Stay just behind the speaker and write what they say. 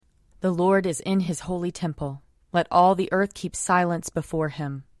The Lord is in his holy temple. Let all the earth keep silence before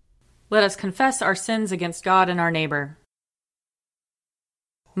him. Let us confess our sins against God and our neighbor.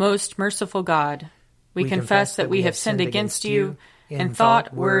 Most merciful God, we confess that we have sinned against you in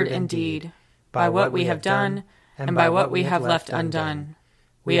thought, word, and deed, by what we have done and by what we have left undone.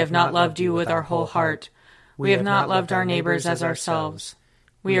 We have not loved you with our whole heart. We have not loved our neighbors as ourselves.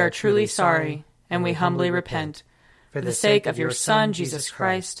 We are truly sorry, and we humbly repent. For the sake of your Son, Jesus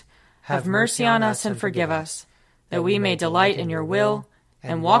Christ, have mercy on us and forgive us, that we may delight in your will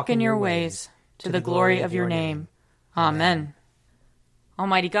and walk in your ways, to the glory of your name. Amen.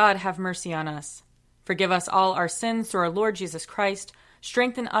 Almighty God, have mercy on us. Forgive us all our sins through our Lord Jesus Christ.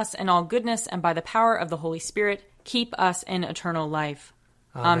 Strengthen us in all goodness, and by the power of the Holy Spirit, keep us in eternal life.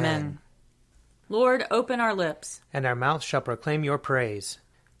 Amen. Lord, open our lips, and our mouth shall proclaim your praise.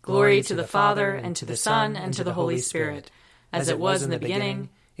 Glory to the Father, and to the Son, and to the Holy Spirit, as it was in the beginning,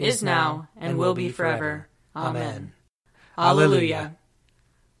 is now, and will be forever. Amen. Alleluia.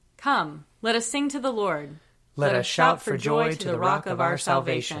 Come, let us sing to the Lord. Let us shout for joy to the rock of our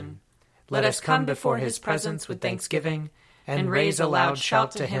salvation. Let us come before his presence with thanksgiving, and raise a loud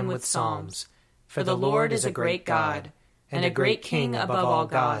shout to him with psalms. For the Lord is a great God, and a great King above all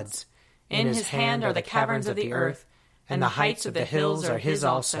gods. In his hand are the caverns of the earth, and the heights of the hills are his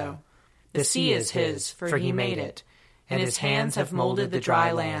also. The sea is his, for he made it, and his hands have molded the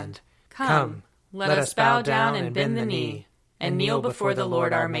dry land. Come, let us bow down and bend the knee, and kneel before the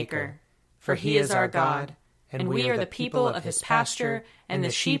Lord our Maker. For he is our God, and we are the people of his pasture and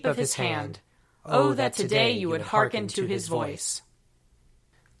the sheep of his hand. Oh, that today you would hearken to his voice.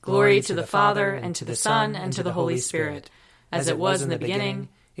 Glory to the Father, and to the Son, and to the Holy Spirit, as it was in the beginning,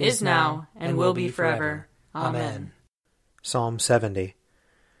 is now, and will be forever. Amen. Psalm 70.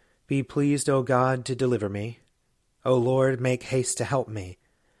 Be pleased, O God, to deliver me. O Lord, make haste to help me.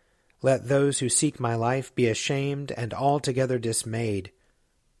 Let those who seek my life be ashamed and altogether dismayed.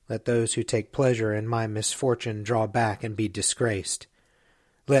 Let those who take pleasure in my misfortune draw back and be disgraced.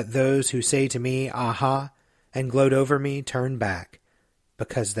 Let those who say to me, Aha, and gloat over me turn back,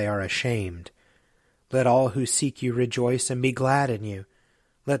 because they are ashamed. Let all who seek you rejoice and be glad in you.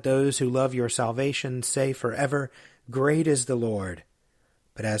 Let those who love your salvation say forever, Great is the Lord.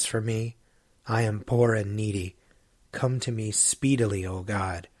 But as for me, I am poor and needy. Come to me speedily, O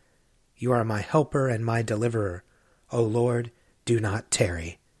God. You are my helper and my deliverer. O Lord, do not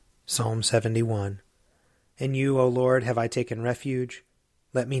tarry. Psalm 71. In you, O Lord, have I taken refuge.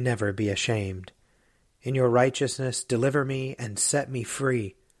 Let me never be ashamed. In your righteousness deliver me and set me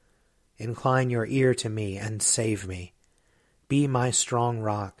free. Incline your ear to me and save me. Be my strong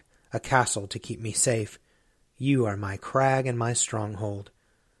rock, a castle to keep me safe. You are my crag and my stronghold.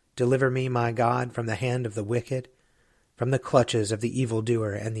 Deliver me, my God, from the hand of the wicked, from the clutches of the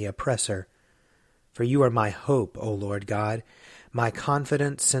evildoer and the oppressor. For you are my hope, O Lord God, my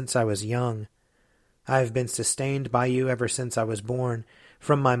confidence since I was young. I have been sustained by you ever since I was born.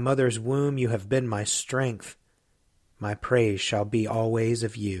 From my mother's womb you have been my strength. My praise shall be always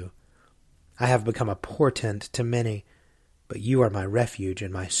of you. I have become a portent to many, but you are my refuge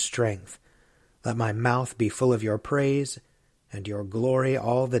and my strength. Let my mouth be full of your praise and your glory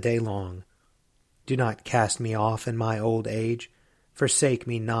all the day long. Do not cast me off in my old age. Forsake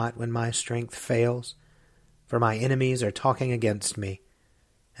me not when my strength fails. For my enemies are talking against me,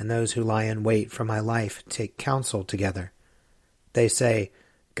 and those who lie in wait for my life take counsel together. They say,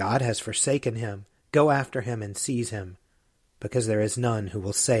 God has forsaken him. Go after him and seize him, because there is none who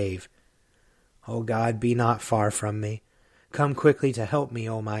will save. O God, be not far from me. Come quickly to help me,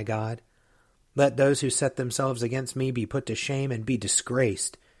 O my God. Let those who set themselves against me be put to shame and be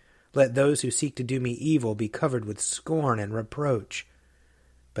disgraced. Let those who seek to do me evil be covered with scorn and reproach.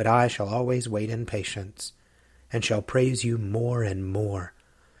 But I shall always wait in patience, and shall praise you more and more.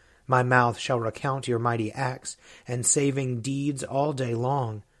 My mouth shall recount your mighty acts and saving deeds all day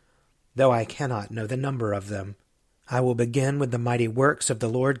long, though I cannot know the number of them. I will begin with the mighty works of the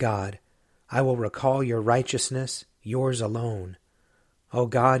Lord God. I will recall your righteousness, yours alone. O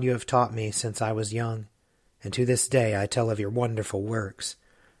God, you have taught me since I was young, and to this day I tell of your wonderful works.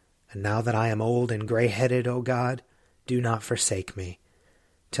 And now that I am old and gray-headed, O God, do not forsake me,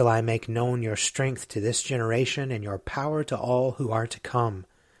 till I make known your strength to this generation and your power to all who are to come.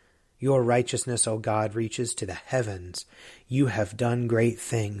 Your righteousness, O God, reaches to the heavens. You have done great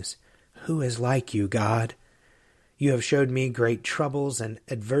things. Who is like you, God? You have showed me great troubles and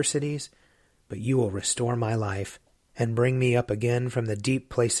adversities, but you will restore my life and bring me up again from the deep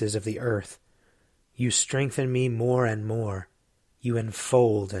places of the earth. You strengthen me more and more. You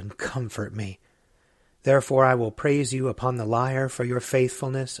enfold and comfort me. Therefore I will praise you upon the lyre for your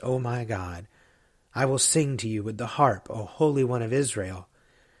faithfulness, O my God. I will sing to you with the harp, O Holy One of Israel.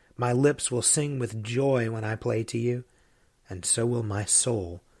 My lips will sing with joy when I play to you, and so will my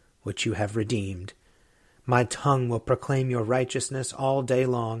soul, which you have redeemed. My tongue will proclaim your righteousness all day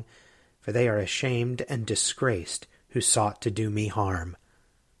long, for they are ashamed and disgraced who sought to do me harm.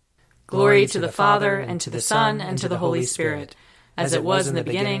 Glory to the Father, and to the Son, and to the Holy Spirit, as it was in the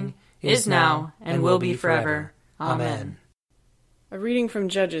beginning, is now, and will be forever. Amen. A reading from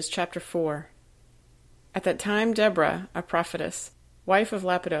Judges chapter 4. At that time Deborah, a prophetess, wife of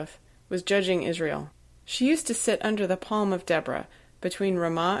Lapidoth, was judging Israel. She used to sit under the palm of Deborah, between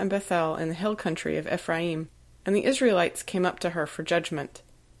Ramah and Bethel in the hill country of Ephraim, and the Israelites came up to her for judgment.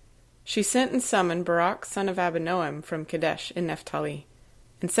 She sent and summoned Barak son of Abinoam from Kadesh in Naphtali,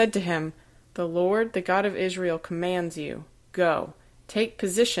 and said to him, The Lord, the God of Israel, commands you, Go, take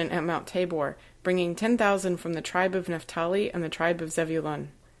position at Mount Tabor, bringing 10,000 from the tribe of Naphtali and the tribe of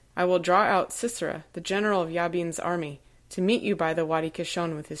Zebulun. I will draw out Sisera, the general of Jabin's army, to meet you by the Wadi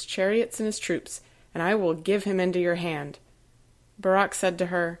Kishon with his chariots and his troops, and I will give him into your hand. Barak said to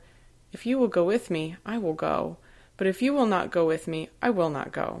her, If you will go with me, I will go, but if you will not go with me, I will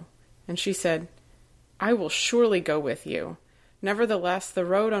not go. And she said, I will surely go with you. Nevertheless, the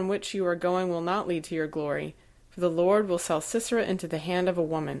road on which you are going will not lead to your glory, for the Lord will sell Sisera into the hand of a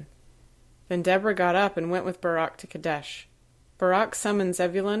woman. Then Deborah got up and went with Barak to Kadesh. Barak summoned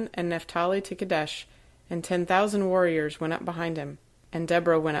Zebulun and Naphtali to Kadesh, and 10,000 warriors went up behind him, and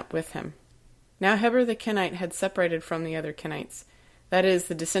Deborah went up with him. Now Heber the Kenite had separated from the other Kenites, that is,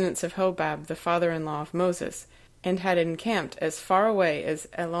 the descendants of Hobab, the father-in-law of Moses, and had encamped as far away as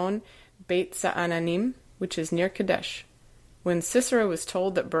Elon Beit Za'ananim, which is near Kadesh. When Sisera was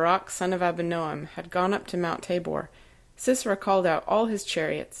told that Barak son of Abinoam had gone up to Mount Tabor, Sisera called out all his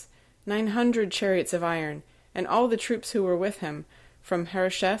chariots, 900 chariots of iron, and all the troops who were with him, from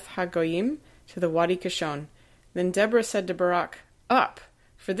Harosheth Hagoyim to the Wadi Kishon. Then Deborah said to Barak, Up,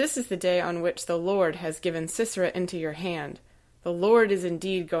 for this is the day on which the Lord has given Sisera into your hand. The Lord is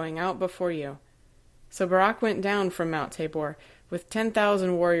indeed going out before you. So Barak went down from Mount Tabor, with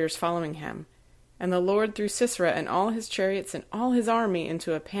 10,000 warriors following him. And the Lord threw Sisera and all his chariots and all his army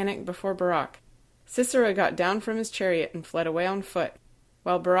into a panic before Barak. Sisera got down from his chariot and fled away on foot,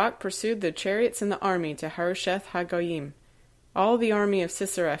 while Barak pursued the chariots and the army to Harosheth Hagoyim. All the army of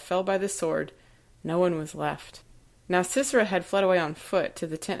Sisera fell by the sword. No one was left. Now Sisera had fled away on foot to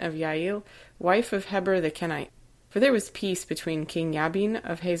the tent of Jael, wife of Heber the Kenite. For there was peace between King Jabin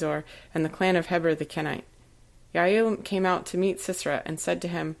of Hazor and the clan of Heber the Kenite. Jael came out to meet Sisera and said to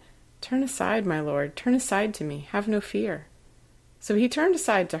him, Turn aside, my lord, turn aside to me, have no fear. So he turned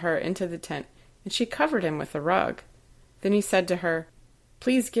aside to her into the tent, and she covered him with a rug. Then he said to her,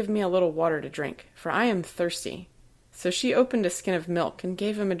 Please give me a little water to drink, for I am thirsty. So she opened a skin of milk and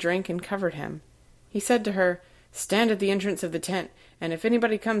gave him a drink and covered him. He said to her, Stand at the entrance of the tent, and if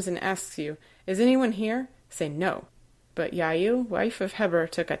anybody comes and asks you, Is anyone here? Say no. But Jael, wife of Heber,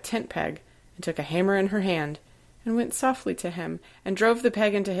 took a tent peg, and took a hammer in her hand, and went softly to him, and drove the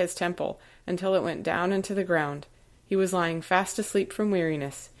peg into his temple, until it went down into the ground. He was lying fast asleep from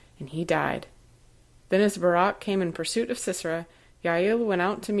weariness, and he died. Then as Barak came in pursuit of Sisera, Jael went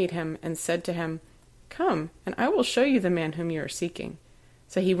out to meet him, and said to him, Come, and I will show you the man whom you are seeking.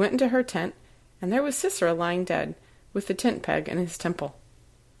 So he went into her tent, and there was Sisera lying dead, with the tent peg in his temple.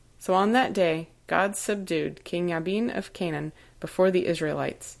 So on that day God subdued King Jabin of Canaan before the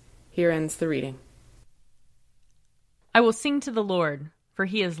Israelites. Here ends the reading. I will sing to the Lord, for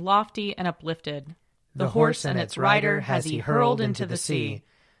he is lofty and uplifted. The horse and its rider has he hurled into the sea.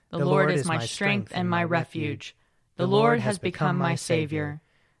 The Lord is my strength and my refuge. The Lord has become my Savior.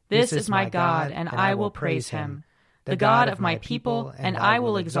 This is my God, and I will praise him. The God of my people, and I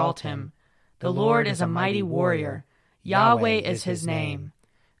will exalt him. The Lord is a mighty warrior. Yahweh is his name.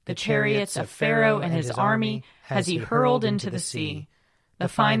 The chariots of Pharaoh and his army has he hurled into the sea. The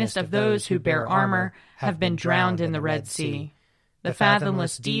finest of those who bear armor have been drowned in the Red Sea. The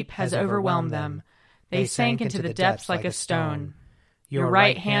fathomless deep has overwhelmed them. They sank into the depths like a stone. Your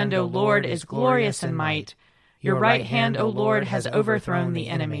right hand, O Lord, is glorious in might. Your right hand, O Lord, has overthrown the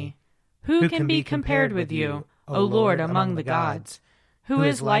enemy. Who can be compared with you, O Lord, among the gods? Who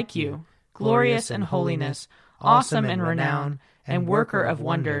is like you, glorious in holiness, awesome in renown, and worker of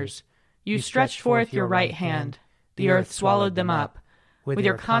wonders? You stretched forth your right hand. The earth swallowed them up. With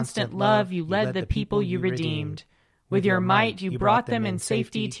your constant love you led the people you redeemed. With your might you brought them in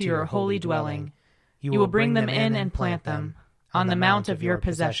safety to your holy dwelling. You will bring them in and plant them on the mount of your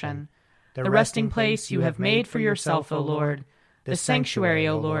possession, the resting place you have made for yourself, O Lord, the sanctuary,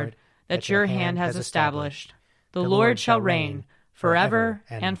 O Lord, that your hand has established. The Lord shall reign forever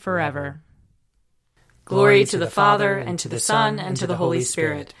and forever. Glory to the Father, and to the Son, and to the Holy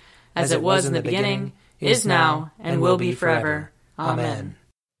Spirit, as it was in the beginning, is now, and will be forever. Amen.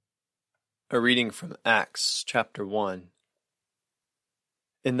 A reading from Acts chapter 1.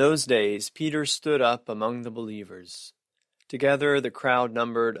 In those days Peter stood up among the believers. Together the crowd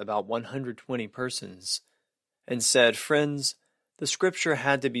numbered about 120 persons, and said, "Friends, the scripture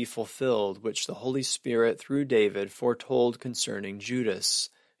had to be fulfilled which the Holy Spirit through David foretold concerning Judas,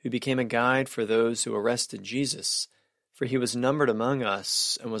 who became a guide for those who arrested Jesus, for he was numbered among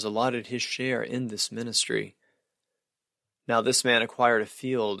us and was allotted his share in this ministry. Now this man acquired a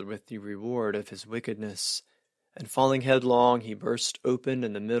field with the reward of his wickedness, and falling headlong he burst open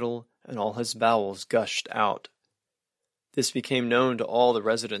in the middle, and all his bowels gushed out. This became known to all the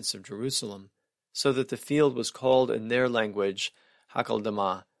residents of Jerusalem, so that the field was called in their language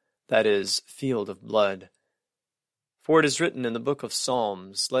Hakeldama, that is, field of blood. For it is written in the book of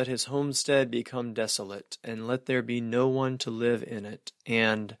Psalms, Let his homestead become desolate, and let there be no one to live in it,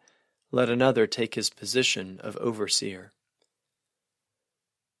 and let another take his position of overseer.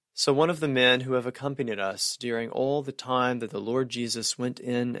 So one of the men who have accompanied us during all the time that the Lord Jesus went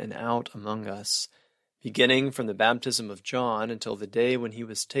in and out among us, beginning from the baptism of John until the day when he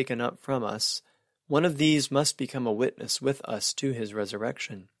was taken up from us, one of these must become a witness with us to his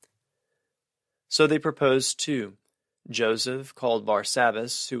resurrection. So they proposed two, Joseph, called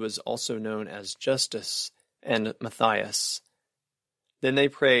Barsabbas, who was also known as Justus, and Matthias. Then they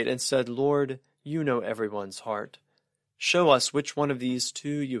prayed and said, Lord, you know everyone's heart. Show us which one of these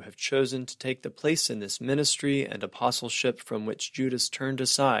two you have chosen to take the place in this ministry and apostleship from which Judas turned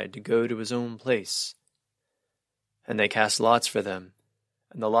aside to go to his own place. And they cast lots for them,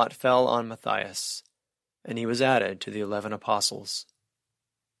 and the lot fell on Matthias, and he was added to the 11 apostles.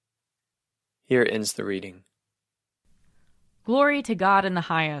 Here ends the reading. Glory to God in the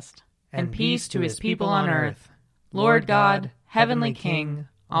highest, and peace to his people on earth. Lord God, heavenly King,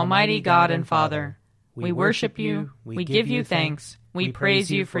 almighty God and Father, we worship you, we give you thanks, we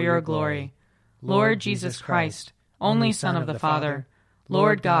praise you for your glory. Lord Jesus Christ, only Son of the Father,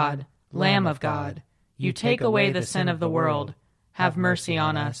 Lord God, Lamb of God, you take away the sin of the world. Have mercy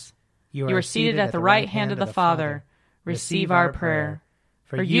on us. You are seated at the right hand of the Father. Receive our prayer.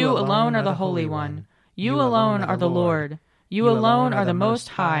 For you alone are the Holy One. You alone are the Lord. You alone are the Most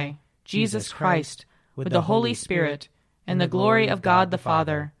High, Jesus Christ, with the Holy Spirit, and the glory of God the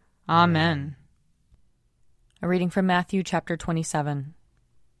Father. Amen. A reading from Matthew chapter 27.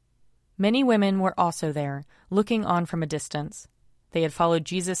 Many women were also there, looking on from a distance. They had followed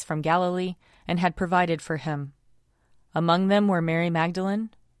Jesus from Galilee and had provided for him. Among them were Mary Magdalene,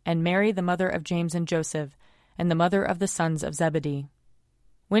 and Mary the mother of James and Joseph, and the mother of the sons of Zebedee.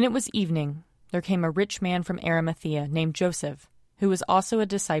 When it was evening, there came a rich man from Arimathea named Joseph, who was also a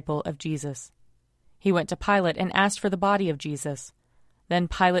disciple of Jesus. He went to Pilate and asked for the body of Jesus. Then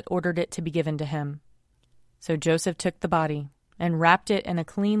Pilate ordered it to be given to him. So Joseph took the body, and wrapped it in a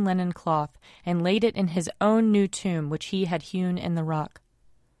clean linen cloth, and laid it in his own new tomb which he had hewn in the rock.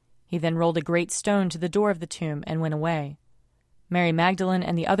 He then rolled a great stone to the door of the tomb and went away. Mary Magdalene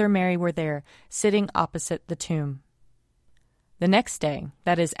and the other Mary were there, sitting opposite the tomb. The next day,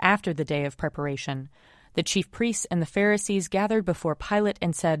 that is, after the day of preparation, the chief priests and the Pharisees gathered before Pilate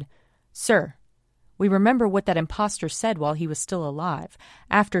and said, Sir, we remember what that impostor said while he was still alive.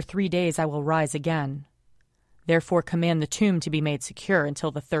 After 3 days I will rise again. Therefore command the tomb to be made secure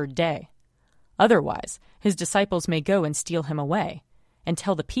until the 3rd day. Otherwise, his disciples may go and steal him away, and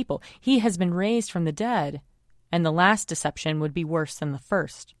tell the people he has been raised from the dead, and the last deception would be worse than the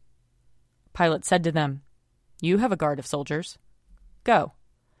first. Pilate said to them, You have a guard of soldiers. Go,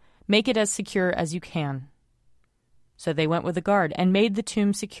 make it as secure as you can. So they went with a guard and made the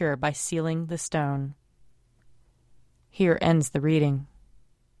tomb secure by sealing the stone. Here ends the reading.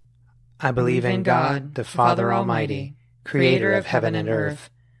 I believe in God, the Father Almighty, creator of heaven and earth.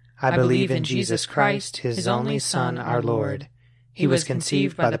 I believe in Jesus Christ, his only Son, our Lord. He was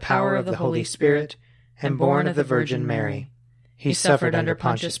conceived by the power of the Holy Spirit and born of the Virgin Mary. He suffered under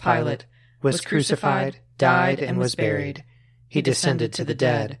Pontius Pilate, was crucified, died, and was buried. He descended to the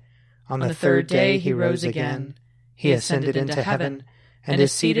dead. On the 3rd day he rose again. He ascended into heaven and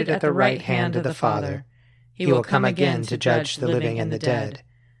is seated at the right hand of the Father. He will come again to judge the living and the dead.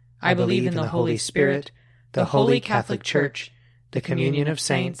 I believe in the Holy Spirit, the Holy Catholic Church, the communion of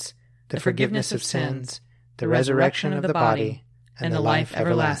saints, the forgiveness of sins, the resurrection of the body, and the life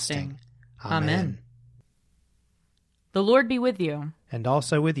everlasting. Amen. The Lord be with you. And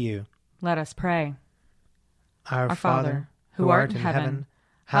also with you. Let us pray. Our Father, who art in heaven,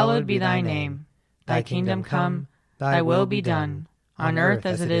 Hallowed be thy name. Thy kingdom come, thy will be done, on earth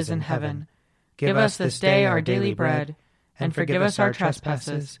as it is in heaven. Give us this day our daily bread, and forgive us our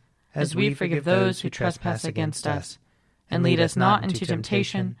trespasses, as we forgive those who trespass against us. And lead us not into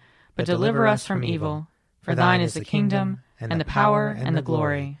temptation, but deliver us from evil. For thine is the kingdom, and the power, and the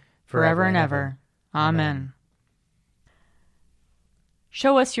glory, forever and ever. Amen.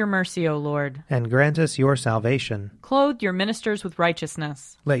 Show us your mercy, O Lord, and grant us your salvation. Clothe your ministers with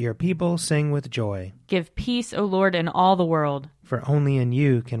righteousness. Let your people sing with joy. Give peace, O Lord, in all the world. For only in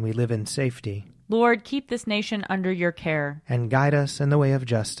you can we live in safety. Lord, keep this nation under your care, and guide us in the way of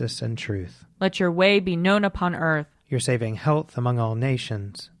justice and truth. Let your way be known upon earth, your saving health among all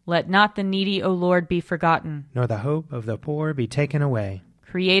nations. Let not the needy, O Lord, be forgotten, nor the hope of the poor be taken away.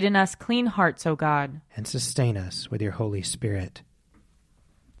 Create in us clean hearts, O God, and sustain us with your Holy Spirit.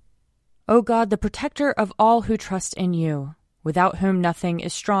 O God, the protector of all who trust in you, without whom nothing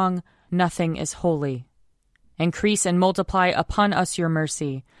is strong, nothing is holy. Increase and multiply upon us your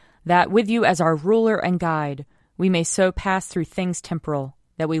mercy, that with you as our ruler and guide, we may so pass through things temporal,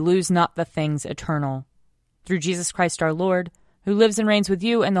 that we lose not the things eternal. Through Jesus Christ our Lord, who lives and reigns with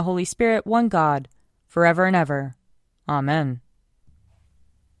you and the Holy Spirit, one God, forever and ever. Amen.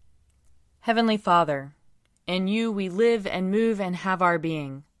 Heavenly Father, in you we live and move and have our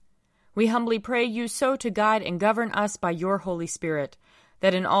being. We humbly pray you so to guide and govern us by your Holy Spirit,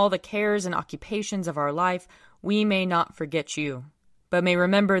 that in all the cares and occupations of our life we may not forget you, but may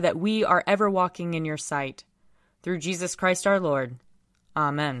remember that we are ever walking in your sight. Through Jesus Christ our Lord.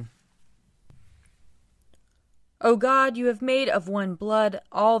 Amen. O God, you have made of one blood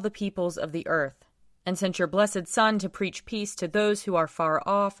all the peoples of the earth, and sent your blessed Son to preach peace to those who are far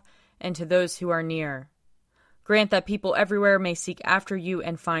off and to those who are near. Grant that people everywhere may seek after you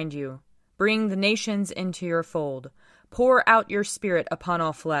and find you. Bring the nations into your fold. Pour out your Spirit upon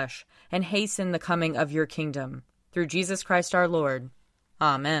all flesh, and hasten the coming of your kingdom. Through Jesus Christ our Lord.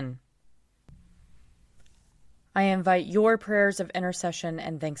 Amen. I invite your prayers of intercession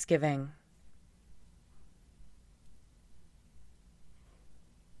and thanksgiving.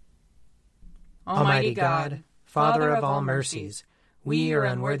 Almighty God, Father of all mercies, we, your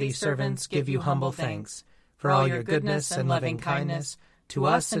unworthy servants, give you humble thanks for all your goodness and loving kindness to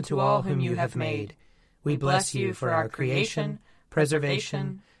us and to all whom you have made. We bless you for our creation,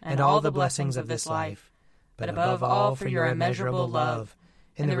 preservation, and all the blessings of this life, but above all for your immeasurable love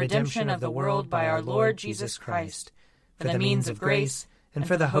in the redemption of the world by our Lord Jesus Christ, for the means of grace and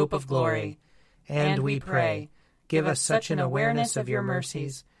for the hope of glory. And we pray, give us such an awareness of your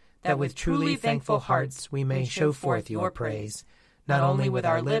mercies that with truly thankful hearts we may show forth your praise, not only with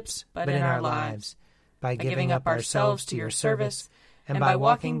our lips but in our lives, by giving up ourselves to your service, and by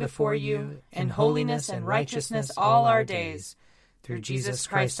walking before you in holiness and righteousness all our days, through Jesus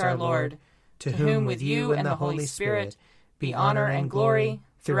Christ our Lord, to whom with you and the Holy Spirit be honor and glory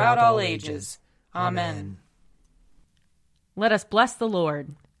throughout all ages. Amen. Let us bless the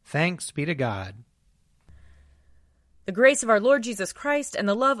Lord. Thanks be to God. The grace of our Lord Jesus Christ and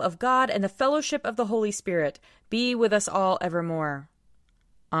the love of God and the fellowship of the Holy Spirit be with us all evermore.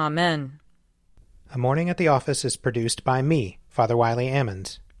 Amen. A Morning at the Office is produced by me, Father Wiley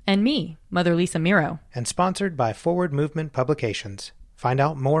Ammons. And me, Mother Lisa Meirow. And sponsored by Forward Movement Publications. Find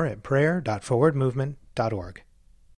out more at prayer.forwardmovement.org.